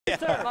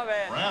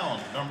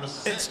Round number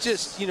 6. It's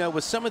just, you know,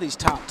 with some of these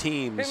top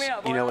teams,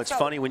 you know, it's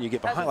funny when you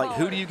get behind. Like,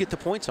 who do you get the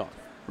points on?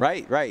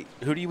 Right, right.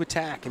 Who do you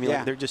attack? I mean,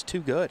 like, they're just too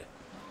good.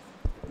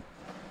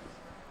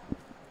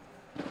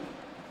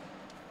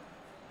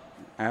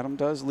 Adam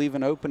does leave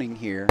an opening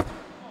here.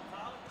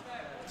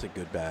 It's a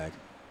good bag.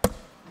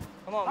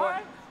 Come on, boy.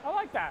 I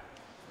like that.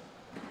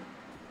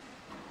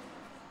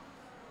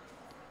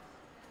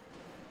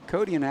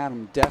 Cody and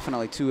Adam,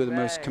 definitely two of the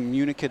most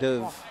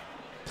communicative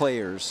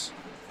players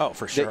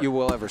for sure. that you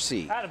will ever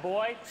see.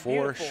 Attaboy.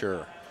 For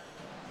sure.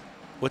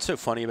 What's so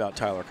funny about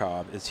Tyler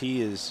Cobb is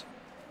he is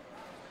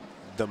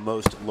the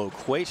most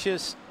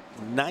loquacious,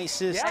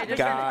 nicest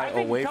guy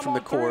away from the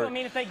court. I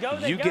mean, if they go,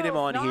 you get him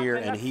on here,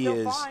 and he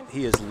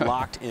is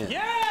locked in.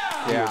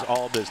 He is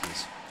all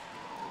business.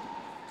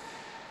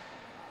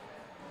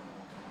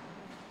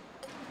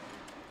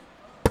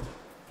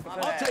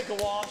 I'll take a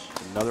wash.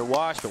 Another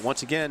wash, but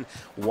once again,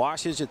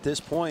 washes at this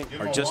point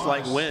are just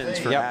like wins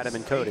for Adam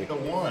and Cody.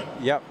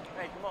 Yep.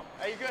 Hey, come on.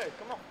 Hey, you good?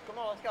 Come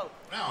on, let's go.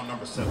 Round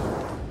number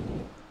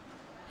 7.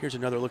 Here's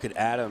another look at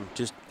Adam.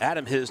 Just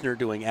Adam Hissner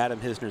doing Adam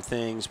Hissner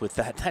things with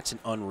that. That's an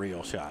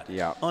unreal shot.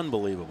 Yeah.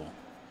 Unbelievable.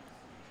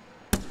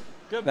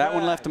 Good that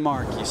one left a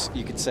mark,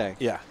 you could say.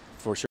 Yeah, for sure.